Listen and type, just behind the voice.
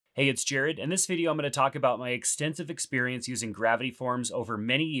Hey, it's Jared. In this video, I'm going to talk about my extensive experience using Gravity Forms over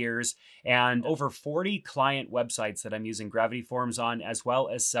many years and over 40 client websites that I'm using Gravity Forms on, as well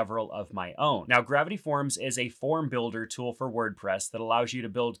as several of my own. Now, Gravity Forms is a form builder tool for WordPress that allows you to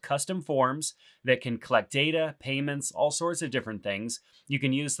build custom forms that can collect data, payments, all sorts of different things. You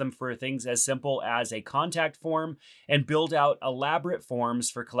can use them for things as simple as a contact form and build out elaborate forms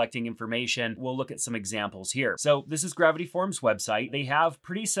for collecting information. We'll look at some examples here. So this is Gravity Forms website. They have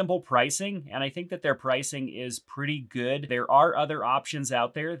pretty simple pricing, and I think that their pricing is pretty good. There are other options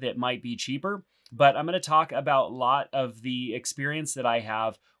out there that might be cheaper, but I'm going to talk about a lot of the experience that I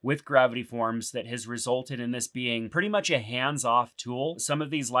have with Gravity Forms that has resulted in this being pretty much a hands-off tool. Some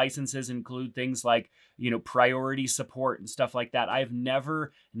of these licenses include things like, priority support and stuff like that. I've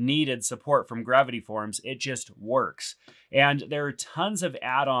never needed support from Gravity Forms. It just works. And there are tons of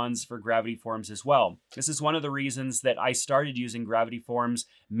add-ons for Gravity Forms as well. This is one of the reasons that I started using Gravity Forms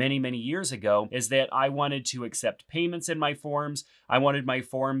many, many years ago, is that I wanted to accept payments in my forms. I wanted my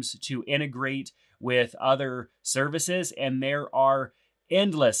forms to integrate with other services, and there are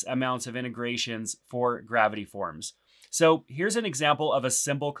endless amounts of integrations for Gravity Forms. So here's an example of a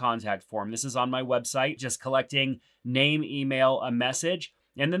simple contact form. This is on my website, just collecting name, email, a message,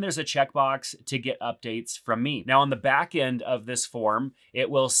 and then there's a checkbox to get updates from me. Now on the back end of this form, it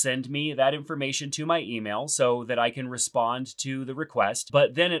will send me that information to my email so that I can respond to the request,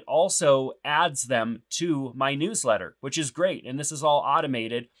 but then it also adds them to my newsletter, which is great. And this is all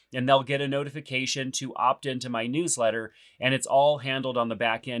automated, and they'll get a notification to opt into my newsletter, and it's all handled on the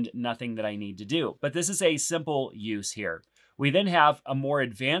back end, nothing that I need to do. But this is a simple use here. We then have a more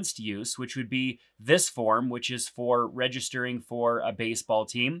advanced use, which would be this form, which is for registering for a baseball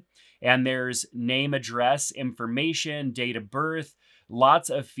team. And there's name, address, information, date of birth,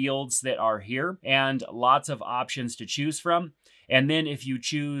 lots of fields that are here, and lots of options to choose from. And then if you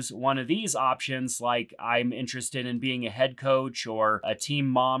choose one of these options, like I'm interested in being a head coach or a team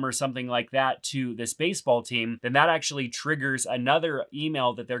mom or something like that to this baseball team, then that actually triggers another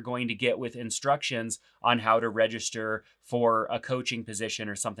email that they're going to get with instructions on how to register for a coaching position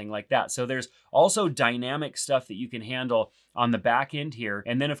or something like that. So there's also dynamic stuff that you can handle on the back end here.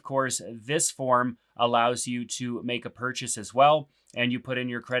 And then of course, this form allows you to make a purchase as well. And you put in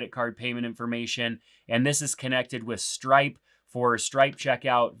your credit card payment information. And this is connected with Stripe for Stripe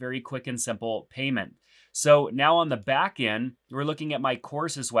checkout, very quick and simple payment. So now on the back end, we're looking at my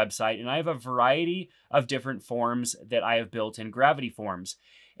courses website, and I have a variety of different forms that I have built in Gravity Forms.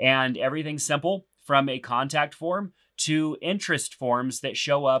 And everything's simple, from a contact form to interest forms that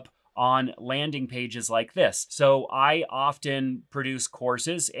show up on landing pages like this. So I often produce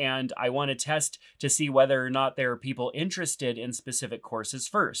courses, and I want to test to see whether or not there are people interested in specific courses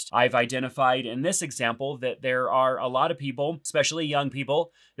first. I've identified in this example that there are a lot of people, especially young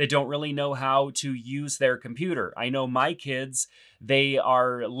people, that don't really know how to use their computer. I know my kids, they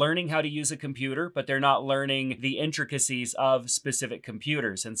are learning how to use a computer, but they're not learning the intricacies of specific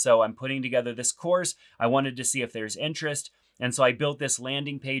computers. And so I'm putting together this course. I wanted to see if there's interest. And so I built this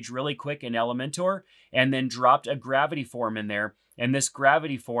landing page really quick in Elementor and then dropped a Gravity form in there. And this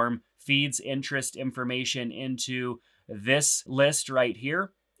Gravity form feeds interest information into this list right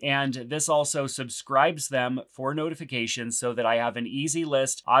here. And this also subscribes them for notifications so that I have an easy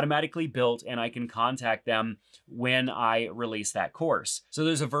list automatically built and I can contact them when I release that course. So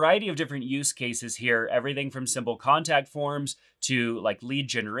there's a variety of different use cases here, everything from simple contact forms to like lead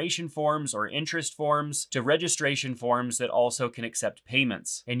generation forms or interest forms to registration forms that also can accept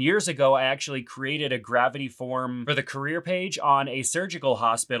payments. And years ago, I actually created a Gravity form for the career page on a surgical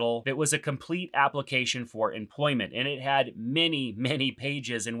hospital that was a complete application for employment. And it had many, many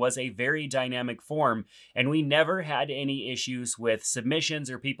pages and was a very dynamic form. And we never had any issues with submissions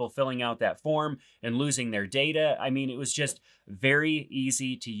or people filling out that form and losing their data. I mean, it was just very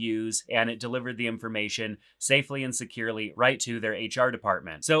easy to use, and it delivered the information safely and securely right to their HR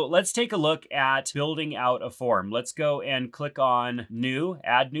department. So let's take a look at building out a form. Let's go and click on New,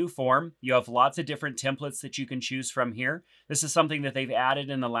 Add New Form. You have lots of different templates that you can choose from here. This is something that they've added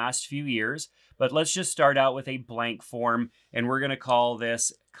in the last few years, but let's just start out with a blank form, and we're going to call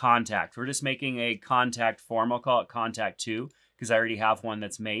this Contact. We're just making a contact form. I'll call it Contact 2 because I already have one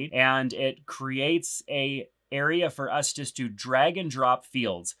that's made, and it creates a area for us just to drag and drop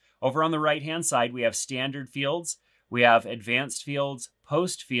fields. Over on the right-hand side, we have standard fields, we have advanced fields,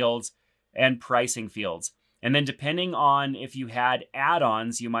 post fields, and pricing fields. And then depending on if you had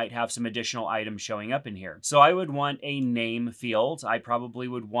add-ons, you might have some additional items showing up in here. So I would want a name field. I probably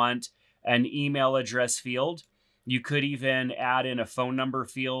would want an email address field. You could even add in a phone number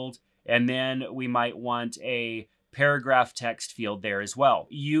field, and then we might want a paragraph text field there as well.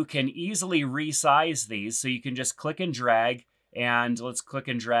 You can easily resize these, so you can just click and drag, and let's click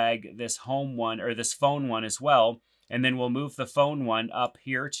and drag this home one or this phone one as well. And then we'll move the phone one up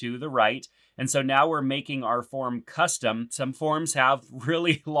here to the right. And so now we're making our form custom. Some forms have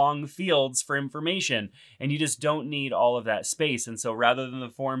really long fields for information, and you just don't need all of that space. And so rather than the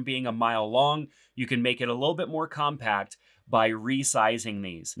form being a mile long, you can make it a little bit more compact by resizing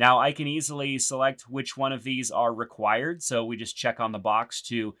these. Now I can easily select which one of these are required. So we just check on the box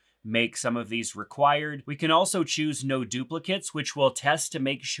to make some of these required. We can also choose no duplicates, which will test to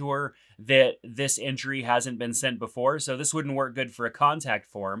make sure that this entry hasn't been sent before. So this wouldn't work good for a contact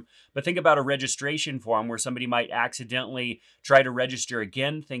form, but think about a registration form where somebody might accidentally try to register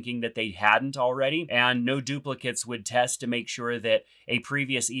again thinking that they hadn't already, and no duplicates would test to make sure that a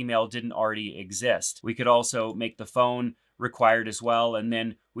previous email didn't already exist. We could also make the phone required as well, and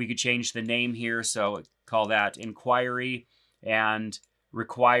then we could change the name here. So call that inquiry and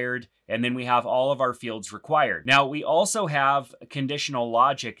required, and then we have all of our fields required. Now we also have conditional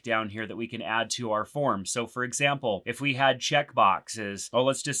logic down here that we can add to our form. So for example, if we had checkboxes,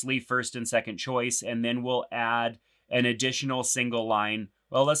 let's just leave first and second choice, and then we'll add an additional single line.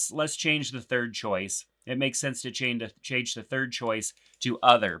 Well, let's change the third choice. It makes sense to change the third choice to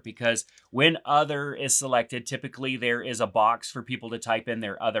other, because when other is selected, typically there is a box for people to type in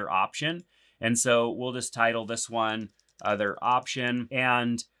their other option. And so we'll just title this one other option,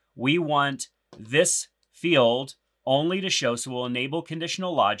 and we want this field only to show, so we'll enable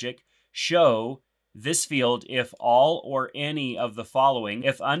conditional logic, show this field if all or any of the following.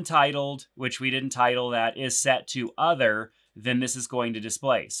 If untitled, which we didn't title that, is set to other, then this is going to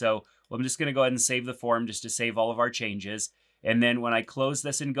display. So I'm just going to go ahead and save the form just to save all of our changes. And then when I close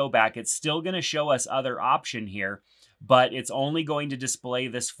this and go back, it's still going to show us other option here, but it's only going to display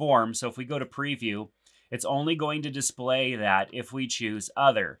this form. So if we go to preview, it's only going to display that if we choose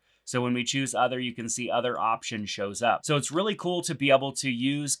other. So when we choose other, you can see other option shows up. So it's really cool to be able to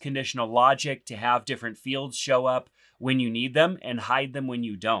use conditional logic to have different fields show up when you need them and hide them when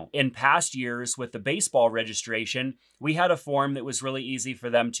you don't. In past years with the baseball registration, we had a form that was really easy for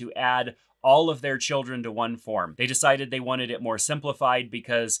them to add all of their children to one form. They decided they wanted it more simplified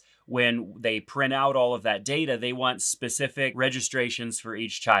because when they print out all of that data, they want specific registrations for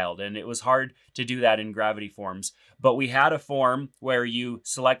each child. And it was hard to do that in Gravity Forms. But we had a form where you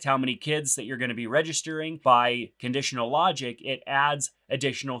select how many kids that you're going to be registering. By conditional logic, it adds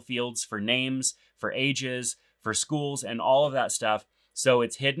additional fields for names, for ages, for schools, and all of that stuff. So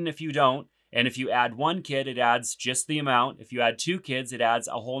it's hidden if you don't. And if you add one kid, it adds just the amount. If you add 2 kids, it adds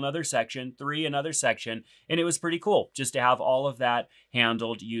a whole nother section, 3 another section. And it was pretty cool just to have all of that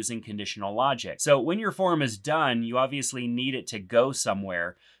handled using conditional logic. So when your form is done, you obviously need it to go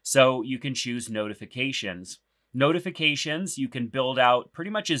somewhere. So you can choose notifications. Notifications, you can build out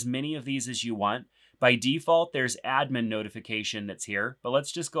pretty much as many of these as you want. By default, there's admin notification that's here, but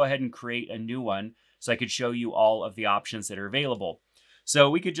let's just go ahead and create a new one so I could show you all of the options that are available.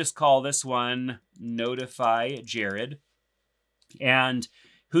 So we could just call this one Notify Jerad. And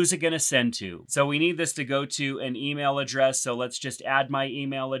who's it going to send to? So we need this to go to an email address. So let's just add my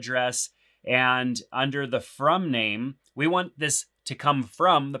email address. And under the from name, we want this to come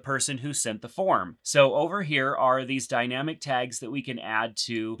from the person who sent the form. So over here are these dynamic tags that we can add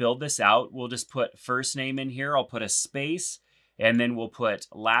to build this out. We'll just put first name in here. I'll put a space. And then we'll put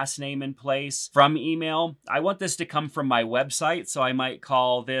last name in place. From email, I want this to come from my website, so I might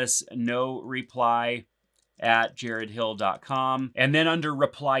call this no reply at jeradhill.com. And then under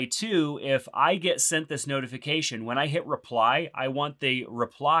reply to, if I get sent this notification, when I hit reply, I want the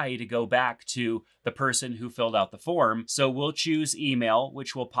reply to go back to the person who filled out the form. So we'll choose email,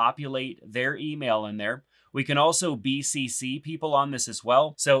 which will populate their email in there. We can also BCC people on this as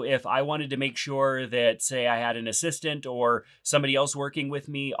well. So if I wanted to make sure that, say, I had an assistant or somebody else working with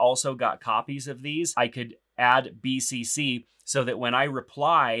me also got copies of these, I could add BCC so that when I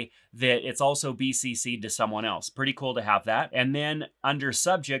reply, that it's also BCC'd to someone else. Pretty cool to have that. And then under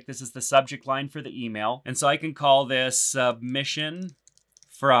subject, this is the subject line for the email. And so I can call this submission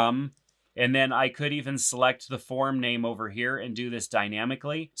from. And then I could even select the form name over here and do this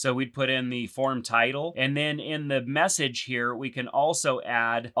dynamically. So we'd put in the form title. And then in the message here, we can also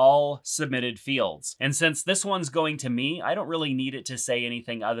add all submitted fields. And since this one's going to me, I don't really need it to say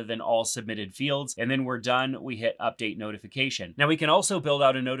anything other than all submitted fields. And then we're done. We hit update notification. Now we can also build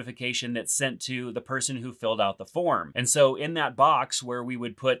out a notification that's sent to the person who filled out the form. And so in that box where we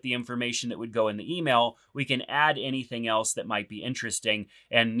would put the information that would go in the email, we can add anything else that might be interesting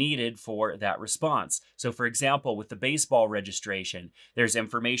and needed for for that response. So for example, with the baseball registration, there's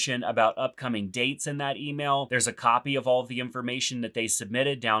information about upcoming dates in that email. There's a copy of all of the information that they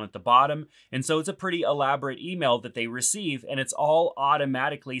submitted down at the bottom. And so it's a pretty elaborate email that they receive, and it's all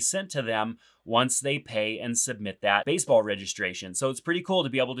automatically sent to them once they pay and submit that baseball registration. So it's pretty cool to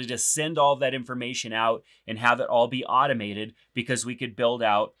be able to just send all of that information out and have it all be automated, because we could build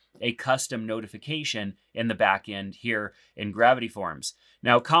out a custom notification in the back end here in Gravity Forms.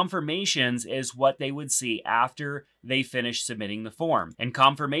 Now, confirmations is what they would see after they finish submitting the form. And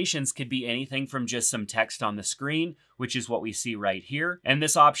confirmations could be anything from just some text on the screen, which is what we see right here. And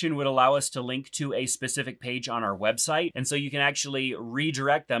this option would allow us to link to a specific page on our website. And so you can actually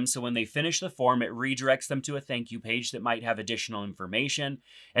redirect them. So when they finish the form, it redirects them to a thank you page that might have additional information.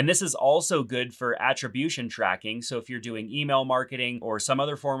 And this is also good for attribution tracking. So if you're doing email marketing or some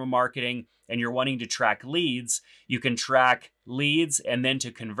other form of marketing, and you're wanting to track leads, you can track leads and then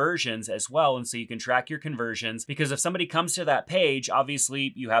to conversions as well. And so you can track your conversions, because if somebody comes to that page,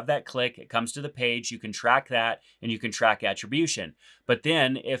 obviously you have that click, it comes to the page, you can track that and you can track attribution. But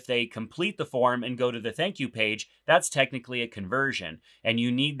then if they complete the form and go to the thank you page, that's technically a conversion, and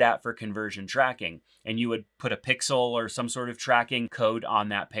you need that for conversion tracking. And you would put a pixel or some sort of tracking code on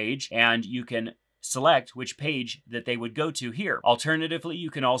that page, and you can select which page that they would go to here. Alternatively, you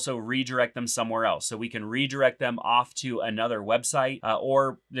can also redirect them somewhere else. So we can redirect them off to another website,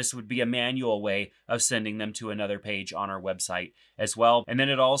 or this would be a manual way of sending them to another page on our website as well. And then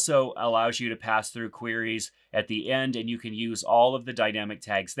it also allows you to pass through queries at the end, and you can use all of the dynamic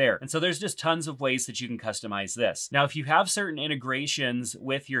tags there. And so there's just tons of ways that you can customize this. Now, if you have certain integrations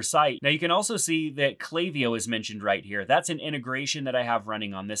with your site, now you can also see that Klaviyo is mentioned right here. That's an integration that I have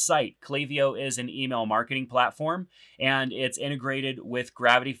running on this site. Klaviyo is an email marketing platform, and it's integrated with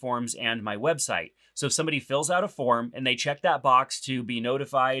Gravity Forms and my website. So if somebody fills out a form and they check that box to be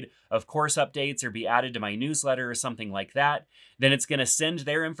notified of course updates or be added to my newsletter or something like that, then it's going to send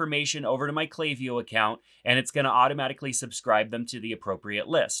their information over to my Klaviyo account, and it's going to automatically subscribe them to the appropriate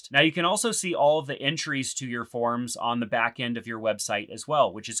list. Now you can also see all of the entries to your forms on the back end of your website as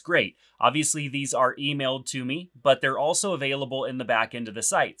well, which is great. Obviously these are emailed to me, but they're also available in the back end of the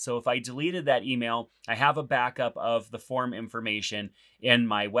site. So if I deleted that email, I have a backup of the form information in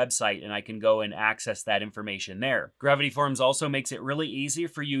my website, and I can go and access that information there. Gravity Forms also makes it really easy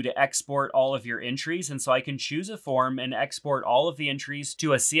for you to export all of your entries, and so I can choose a form and export all of the entries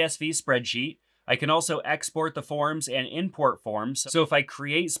to a CSV spreadsheet. I can also export the forms and import forms. So if I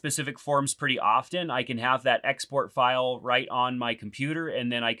create specific forms pretty often, I can have that export file right on my computer,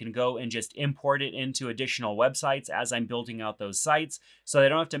 and then I can go and just import it into additional websites as I'm building out those sites, so I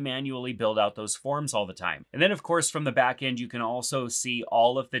don't have to manually build out those forms all the time. And then of course, from the back end, you can also see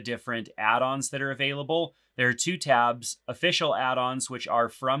all of the different add-ons that are available. There are two tabs: official add-ons, which are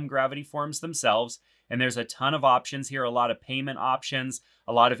from Gravity Forms themselves. And there's a ton of options here, a lot of payment options,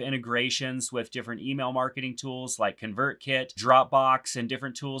 a lot of integrations with different email marketing tools like ConvertKit, Dropbox, and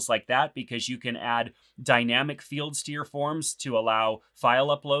different tools like that, because you can add dynamic fields to your forms to allow file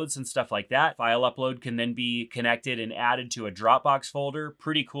uploads and stuff like that. File upload can then be connected and added to a Dropbox folder.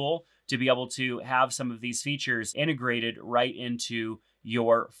 Pretty cool to be able to have some of these features integrated right into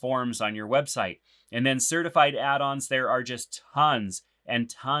your forms on your website. And then certified add-ons, there are just tons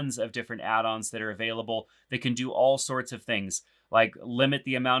and tons of different add-ons that are available that can do all sorts of things, like limit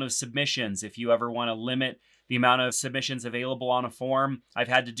the amount of submissions. If you ever want to limit the amount of submissions available on a form, I've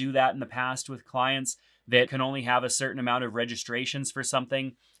had to do that in the past with clients that can only have a certain amount of registrations for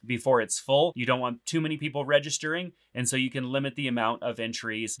something before it's full. You don't want too many people registering, and so you can limit the amount of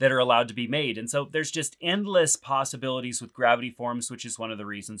entries that are allowed to be made. And so there's just endless possibilities with Gravity Forms, which is one of the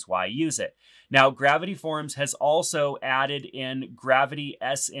reasons why I use it. Now, Gravity Forms has also added in Gravity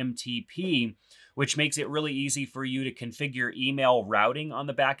SMTP, which makes it really easy for you to configure email routing on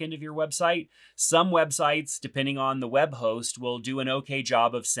the back end of your website. Some websites, depending on the web host, will do an okay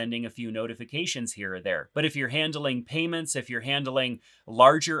job of sending a few notifications here or there. But if you're handling payments, if you're handling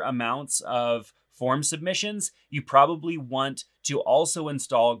larger amounts of form submissions, you probably want to also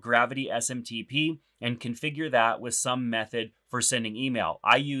install Gravity SMTP and configure that with some method for sending email.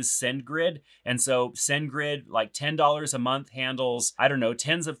 I use SendGrid, and so SendGrid, like $10 a month, handles, I don't know,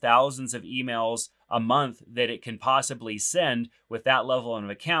 tens of thousands of emails a month that it can possibly send with that level of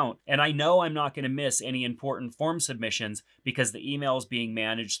account. And I know I'm not going to miss any important form submissions because the email is being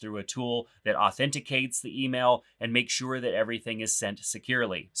managed through a tool that authenticates the email and makes sure that everything is sent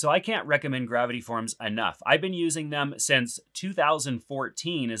securely. So I can't recommend Gravity Forms enough. I've been using them since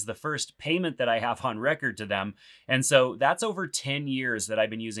 2014 is the first payment that I have on record to them. And so that's over 10 years that I've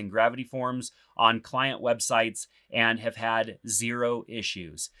been using Gravity Forms on client websites and have had zero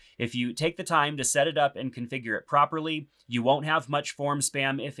issues. If you take the time to set it up and configure it properly, you won't have much form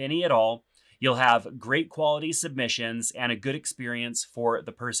spam, if any at all. You'll have great quality submissions and a good experience for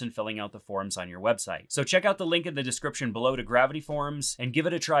the person filling out the forms on your website. So check out the link in the description below to Gravity Forms and give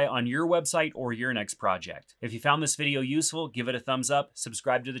it a try on your website or your next project. If you found this video useful, give it a thumbs up,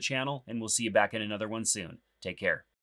 subscribe to the channel, and we'll see you back in another one soon. Take care.